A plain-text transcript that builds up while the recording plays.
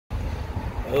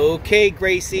Okay,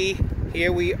 Gracie,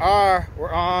 here we are.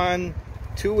 We're on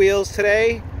two wheels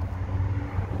today.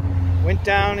 Went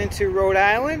down into Rhode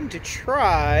Island to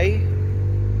try,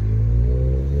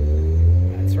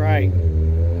 that's right,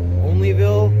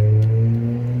 Olneyville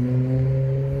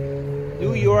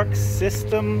N.Y.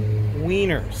 system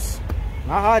wieners.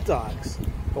 Not hot dogs,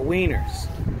 but wieners.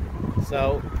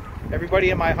 So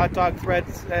everybody in my hot dog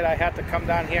thread said I had to come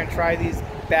down here and try these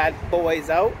bad boys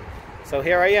out. So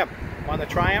here I am. I'm on the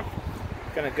Triumph.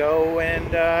 Gonna go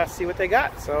and see what they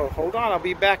got. So hold on, I'll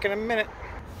be back in a minute.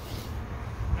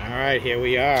 All right, here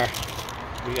we are.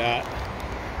 We got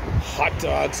hot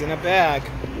dogs in a bag.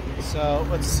 So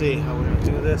let's see how we're gonna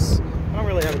do this. I don't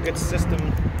really have a good system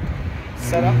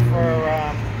set up for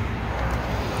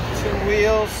two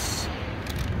wheels.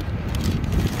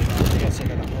 I guess I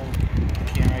gotta hold the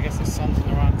camera. I guess the sun's in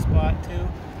the wrong spot too.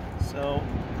 So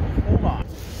hold on.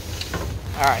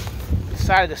 All right,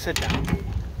 decided to sit down.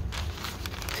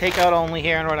 Takeout only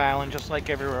here in Rhode Island, just like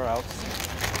everywhere else.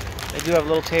 They do have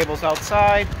little tables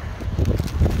outside.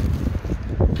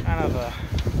 Kind of a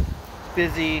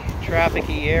busy,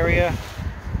 traffic-y area.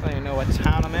 I don't even know what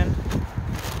town I'm in.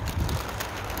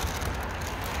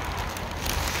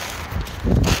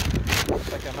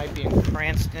 Looks like I might be in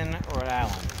Cranston, Rhode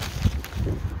Island.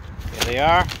 Here they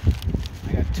are.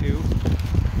 I got two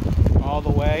all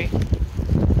the way.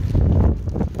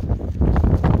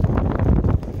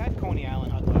 I've had Coney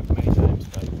Island hot dogs many times,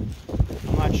 but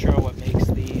I'm not sure what makes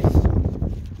these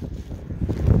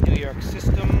New York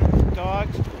system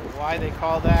dogs, why they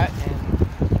call that in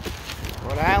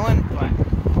Rhode Island, but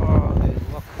oh, they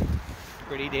look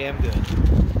pretty damn good.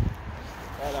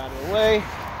 That out of the way.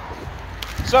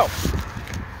 So,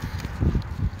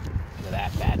 look at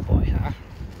that bad boy, huh?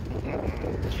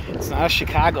 It's not a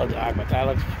Chicago dog, but that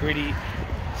looks pretty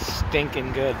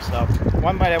stinking good. So,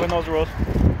 one bite, everyone knows the rules.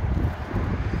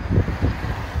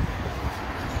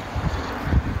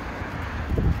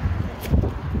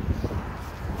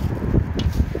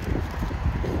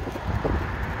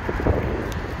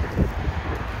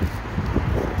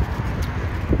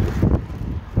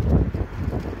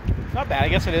 Not bad. I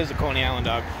guess it is a Coney Island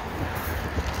dog.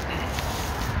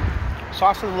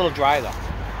 Sauce is a little dry though.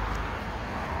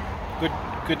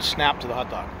 Good snap to the hot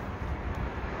dog.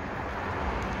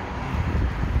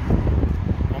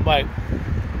 One bite.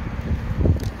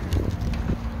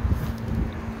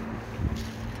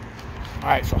 All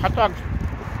right, so hot dogs.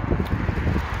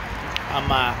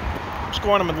 I'm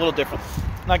scoring them a little different.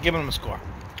 I'm not giving them a score.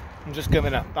 I'm just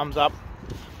giving a thumbs up,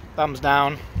 thumbs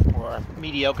down, or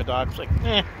mediocre dogs. Like,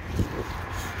 eh.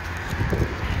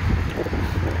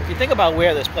 If you think about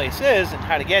where this place is and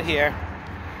how to get here,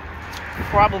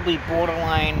 probably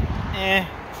borderline,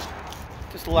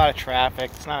 just a lot of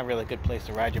traffic. It's not a really good place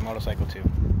to ride your motorcycle to.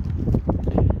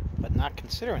 But not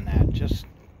considering that, just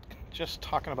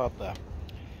talking about the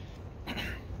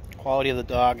quality of the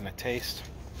dog and the taste.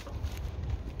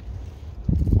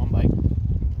 One bite.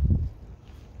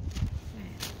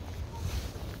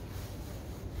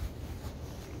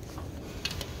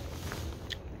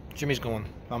 Jimmy's going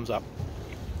thumbs up.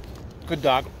 Good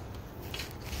dog.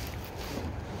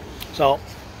 So,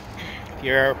 if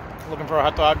you're looking for a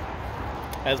hot dog,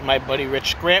 as my buddy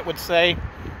Rich Grant would say,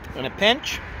 in a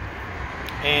pinch,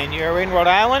 and you're in Rhode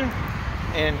Island,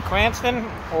 in Cranston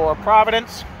or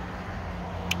Providence,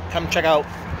 come check out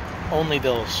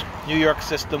Olneyville's New York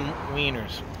system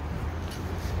wieners.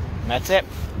 And that's it.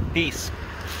 Peace.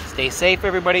 Stay safe,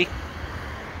 everybody.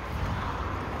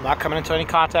 I'm not coming into any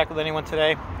contact with anyone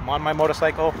today. I'm on my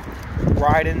motorcycle,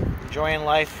 riding, enjoying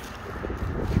life.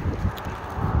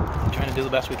 Trying to do the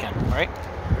best we can, all right?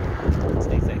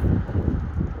 Stay safe.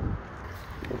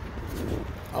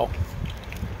 Oh,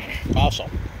 also,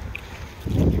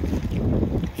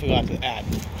 forgot to add,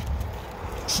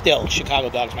 still, Chicago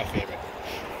dog's my favorite.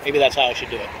 Maybe that's how I should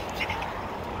do it.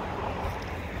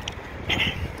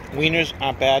 Wieners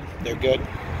aren't bad, they're good.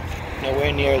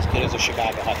 Nowhere near as good as a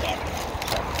Chicago hot dog.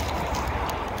 So,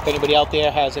 if anybody out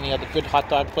there has any other good hot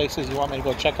dog places you want me to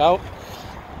go check out,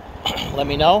 let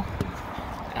me know.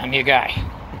 I'm your guy.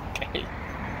 Okay.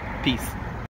 Peace.